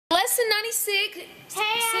lesson 96.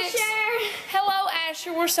 Hey, Asher. Hello,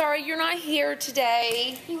 Asher. We're sorry you're not here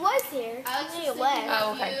today. He was here. Alex He was left. thinking of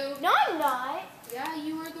Oh, okay. you. No, I'm not. Yeah,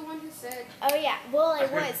 you were the one who said. Oh, yeah. Well, I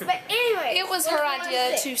was. But anyway. It was her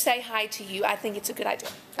idea to say hi to you. I think it's a good idea.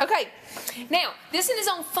 Okay. Now, this one is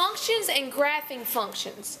on functions and graphing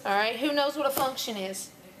functions. All right. Who knows what a function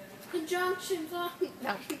is? Conjunctions.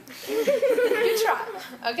 No. Good try.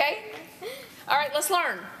 Okay. All right. Let's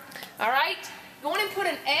learn. All right. Go on and put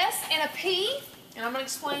an S and a P, and I'm going to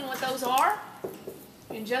explain what those are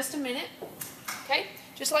in just a minute. Okay.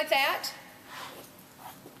 Just like that.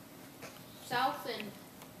 South and.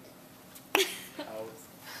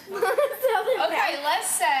 Okay, let's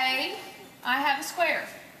say I have a square.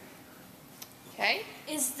 Okay?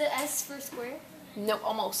 Is the S for square? No,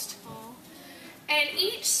 almost. Oh. And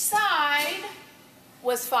each side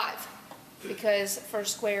was 5 because for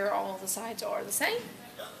square all the sides are the same.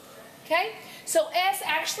 Okay? So S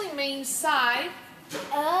actually means side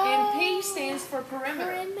and P stands for perimeter.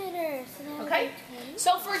 Perimeter. So that would Okay? be 10.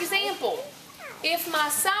 So for example, if my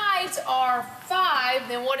sides are 5,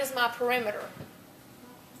 then what is my perimeter?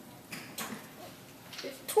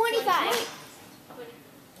 25.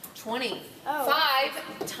 20. Oh.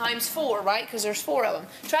 5 times 4, right? Because there's 4 of them.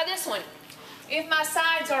 Try this one. If my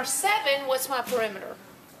sides are 7, what's my perimeter?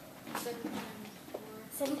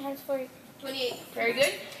 7 times 4. 28. Very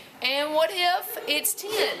good. And what if it's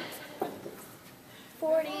 10?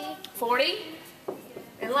 40. 40.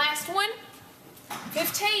 And last one?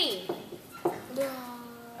 15.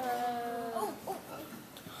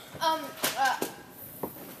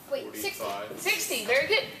 Wait, 60. 60. Very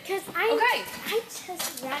good. Because Okay. I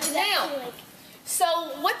just rounded Now. up to like. So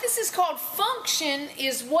what this is called function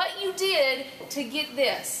is what you did to get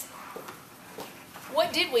this.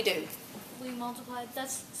 What did we do? We multiplied.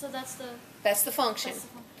 That's the. That's the function. That's the function.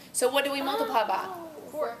 So what do we multiply by?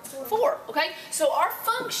 4. 4. Okay? So our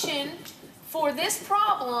function for this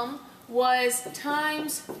problem was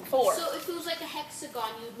times 4. So if it was like a hexagon,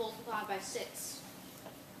 you would multiply by 6.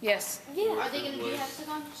 Yes. Yeah. Are they going to do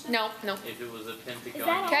hexagons? No, no. If it was a pentagon. Is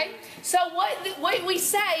that Okay? So what we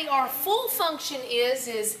say our full function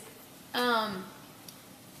is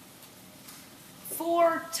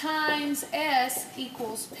 4 times S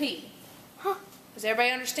equals P. Huh. Does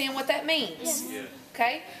everybody understand what that means? Yes. Yeah.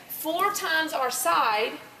 Okay? 4 times our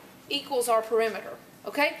side equals our perimeter.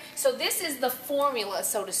 Okay? So this is the formula,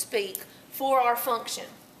 so to speak, for our function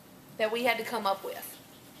that we had to come up with.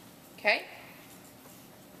 Okay?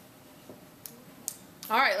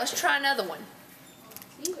 All right, let's try another one.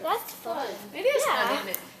 That's fun. It is Yeah. fun, isn't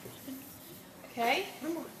it? Okay?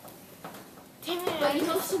 Damn But you it.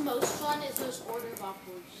 know what's the most fun is those order of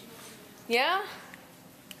operations. Yeah?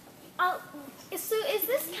 So is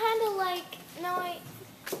this kind of like,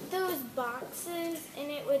 those boxes, and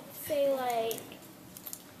it would say like,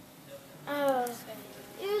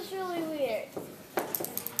 it was really weird.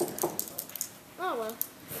 Oh well.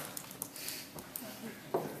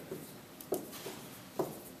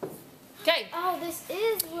 Okay. Oh, this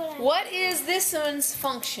is what I. What is this one's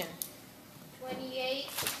function? 28.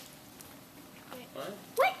 What?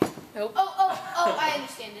 What? Nope. Oh, I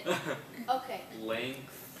understand it. Okay. Length.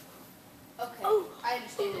 Okay. Oh. I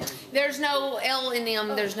understand it. There's no L in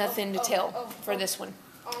them. There's nothing to tell oh, for this one.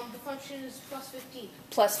 The function is plus 15.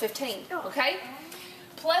 Plus 15. Oh. Okay?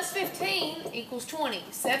 Plus 15 equals 20.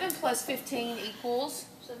 7 plus 15 equals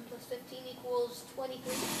 7 plus 15 equals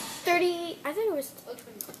 23. 30. I think it was. Oh,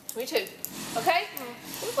 23. 22. Okay?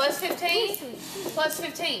 Plus 15 plus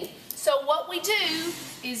 15. So what we do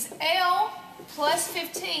is L plus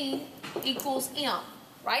 15 equals M,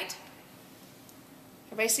 right?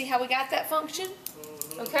 Everybody see how we got that function?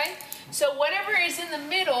 Okay? So whatever is in the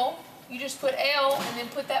middle, you just put L and then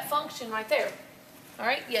put that function right there. All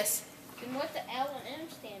right? Yes. And what the L and M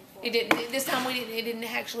stand for? It didn't. This time it didn't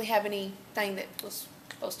actually have anything that was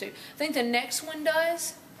supposed to. I think the next one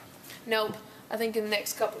does. Nope. I think the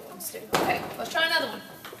next couple ones do. Okay. Let's try another one.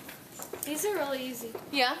 These are really easy.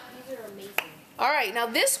 Yeah. These are amazing. All right, now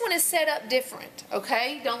this one is set up different,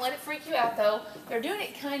 okay? Don't let it freak you out, though. They're doing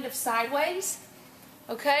it kind of sideways,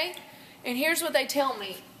 okay? And here's what they tell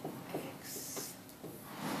me. X,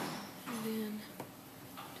 and then...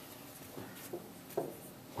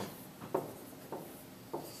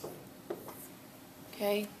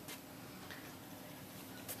 Okay.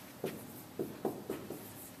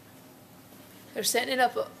 They're setting it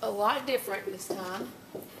up a lot different this time.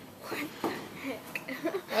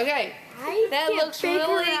 Okay. I That can't looks figure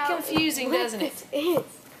really out confusing, what doesn't it? this is.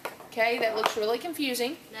 Okay, that looks really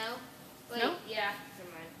confusing. No? Wait, No? Yeah.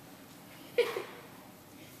 Never mind.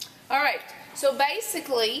 All right, so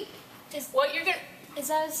basically, what you're going to... Is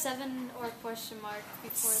that a 7 or a question mark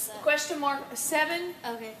before that? Question mark 7,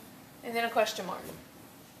 Okay. and then a question mark.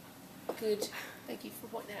 Good. Thank you for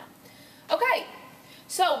pointing that out. Okay.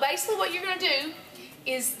 So basically what you're going to do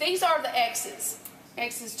is these are the x's.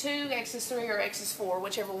 X is 2, X is 3, or X is 4,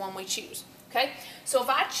 whichever one we choose. Okay? So if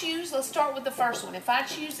I choose, let's start with the first one. If I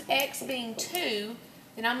choose X being 2,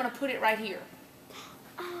 then I'm going to put it right here.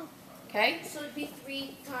 Okay? So it'd be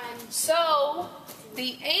 3 times. So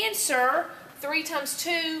the answer, 3 times 2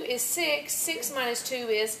 is 6. 6 minus 2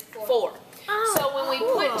 is 4. So when we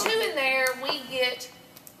put 2 in there, we get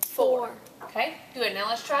 4. Okay? Good. Now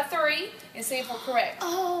let's try 3 and see if we're correct.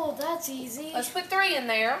 Oh, that's easy. Let's put 3 in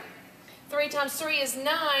there. 3 times 3 is 9.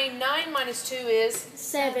 9 minus 2 is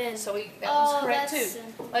 7. so that one's correct too. that's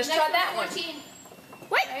simple. Let's try that one. 14.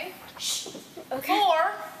 What? Okay. Okay.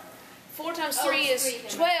 4 times Oh, 3 it's is 3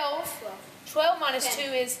 then. 12. 12 minus 10.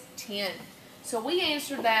 2 is 10. So we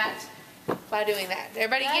answered that by doing that.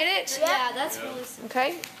 Everybody get it? Yeah, that's really simple.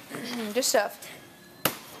 Okay. Good stuff.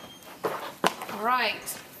 All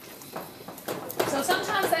right. So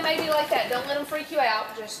sometimes they may be like that. Don't let them freak you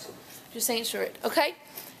out. Just answer it. Okay.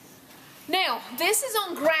 Now, this is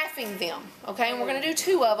on graphing them. Okay, and we're going to do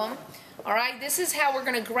 2 of them. All right. This is how we're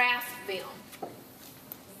going to graph them.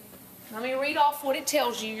 Let me read off what it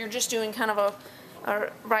tells you. You're just doing kind of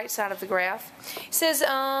a right side of the graph. It says,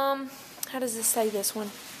 how does this say this one?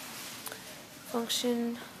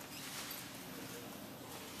 Function.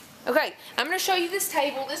 Okay, I'm going to show you this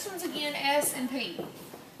table. This one's again S and P,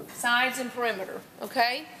 sides and perimeter.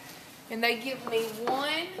 Okay, and they give me 1.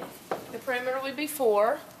 The perimeter would be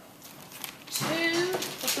 4. 2.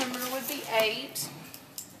 The perimeter would be 8.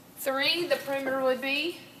 3. The perimeter would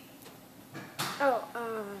be.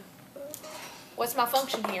 What's my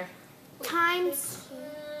function here? Times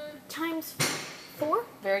 4?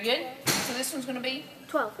 Very good. So this one's going to be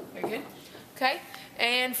 12. very good. Okay,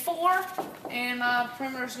 and 4, and my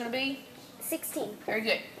perimeter is going to be 16. very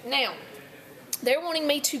good. Now, they're wanting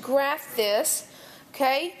me to graph this.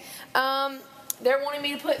 Okay, they're wanting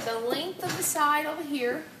me to put the length of the side over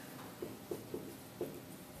here.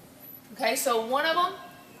 Okay, so one of them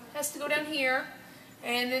has to go down here,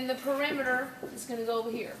 and then the perimeter is going to go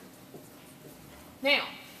over here. Now,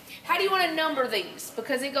 how do you want to number these?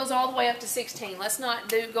 Because it goes all the way up to 16. Let's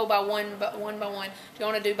not go by one by one. Do you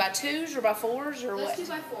want to do by 2s or by 4s or Let's what? do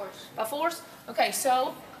by 4s. By 4s? Okay,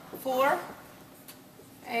 so 4,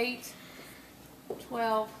 8,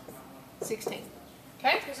 12, 16.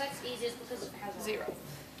 Okay? Because that's easiest because it has 0.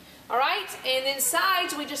 All right, and then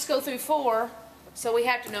sides we just go through 4, so we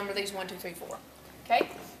have to number these 1, 2, 3, 4. Okay?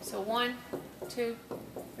 So 1, 2,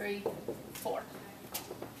 3, 4.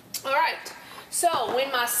 All right. So when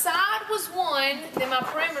my side was 1, then my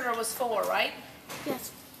perimeter was 4, right? Yes.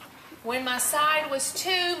 When my side was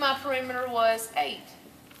 2, my perimeter was 8.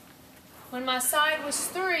 When my side was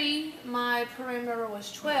 3, my perimeter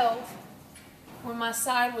was 12. When my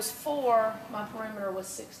side was 4, my perimeter was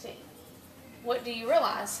 16. What do you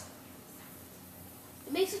realize?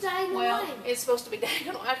 It makes a diagonal Well, line. it's supposed to be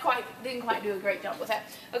diagonal. I didn't quite do a great job with that.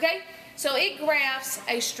 Okay? So it graphs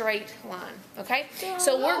a straight line. Okay?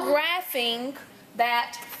 So we're graphing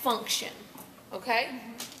that function. Okay?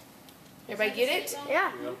 Everybody get it?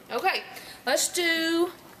 Yeah. Okay. Let's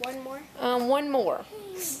do One more. one more.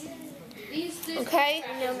 These Okay?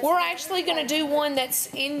 We're actually going to do one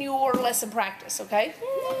that's in your lesson practice. Okay?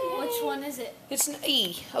 Which one is it? It's an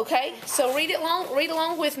E. Okay? So read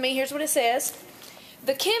along with me. Here's what it says.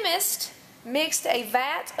 The chemist mixed a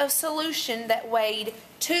vat of solution that weighed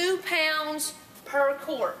 2 pounds per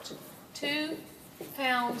quart. 2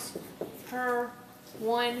 pounds per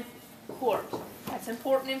 1 quart. That's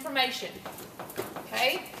important information.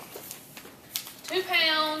 Okay? 2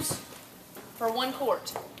 pounds per 1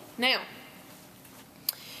 quart. Now,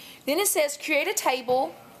 then it says create a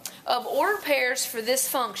table of ordered pairs for this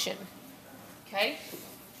function. Okay?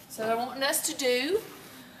 So they're wanting us to do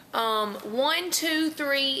 1, 2,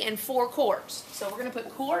 3, and 4 quarts. So we're going to put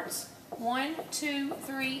quarts 1, 2,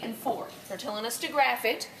 3, and 4. They're telling us to graph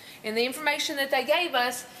it, and the information that they gave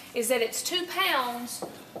us is that it's 2 pounds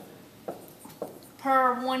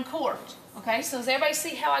per 1 quart. Okay, so does everybody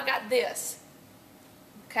see how I got this?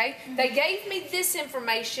 Okay, they gave me this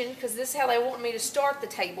information because this is how they want me to start the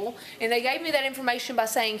table, and they gave me that information by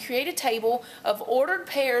saying create a table of ordered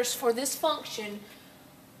pairs for this function.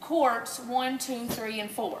 Quarts 1, 2, 3, and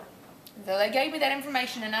 4. So they gave me that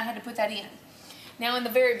information and I had to put that in. Now in the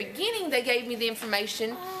very beginning they gave me the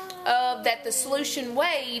information that the solution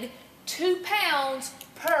weighed 2 pounds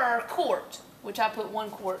per quart, which I put 1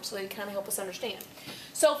 quart so they kind of help us understand.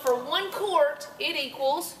 So for 1 quart it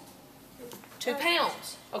equals 2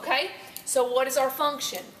 pounds. Okay? So what is our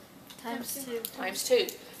function? Times 2. Times 2.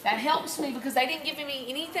 That helps me because they didn't give me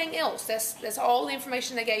anything else. That's all the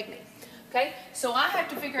information they gave me. Okay, so I have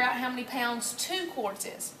to figure out how many pounds 2 quarts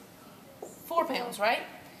is. 4 pounds, right?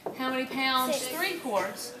 How many pounds 6. 3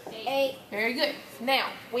 quarts? 8. Very good. Now,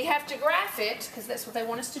 we have to graph it because that's what they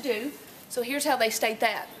want us to do. So here's how they state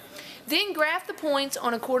that. Then graph the points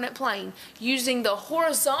on a coordinate plane using the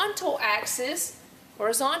horizontal axis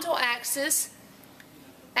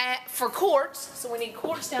for quarts, so we need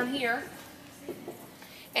quarts down here,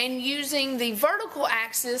 and using the vertical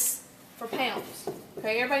axis for pounds.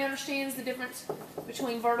 Okay, everybody understands the difference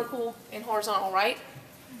between vertical and horizontal, right?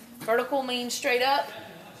 Vertical means straight up,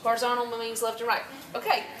 horizontal means left and right.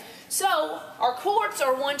 Okay, so our quarts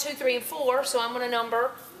are 1, 2, 3, and 4, so I'm going to number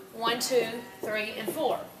 1, 2, 3, and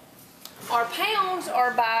 4. Our pounds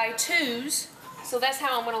are by 2s, so that's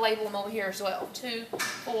how I'm going to label them over here as well. 2,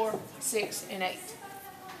 4, 6, and 8.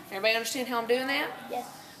 Everybody understand how I'm doing that? Yes.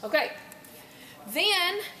 Okay.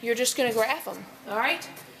 Then you're just going to graph them, all right?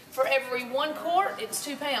 For every 1 quart, it's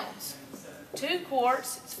 2 pounds. 2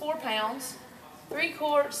 quarts, it's 4 pounds. 3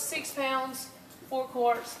 quarts, 6 pounds. 4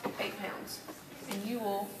 quarts, 8 pounds. And you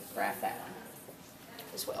will graph that one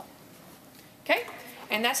as well. Okay?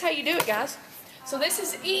 And that's how you do it, guys. So this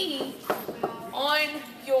is E on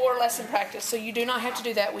your lesson practice. So you do not have to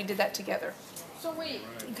do that. We did that together. So wait,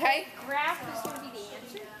 Okay? graph is going to be the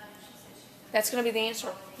answer? That's going to be the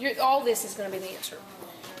answer. All this is going to be the answer.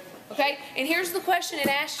 Okay? And here's the question it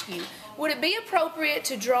asks you. Would it be appropriate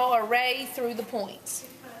to draw a ray through the points?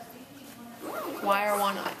 Why or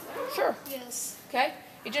why not? Sure. Yes. Okay?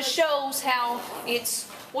 It just shows how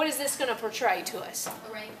what is this going to portray to us?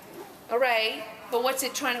 Array. A ray, but what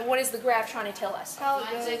is the graph trying to tell us? How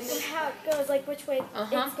it goes. And how it goes, like which way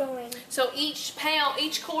it's going. So each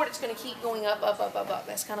quart, it's going to keep going up, up, up, up, up.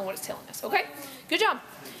 That's kind of what it's telling us. Okay? Good job.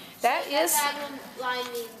 That is, That line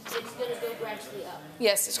means it's going to go gradually up.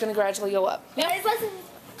 yes, it's going to gradually go up. But it's lesson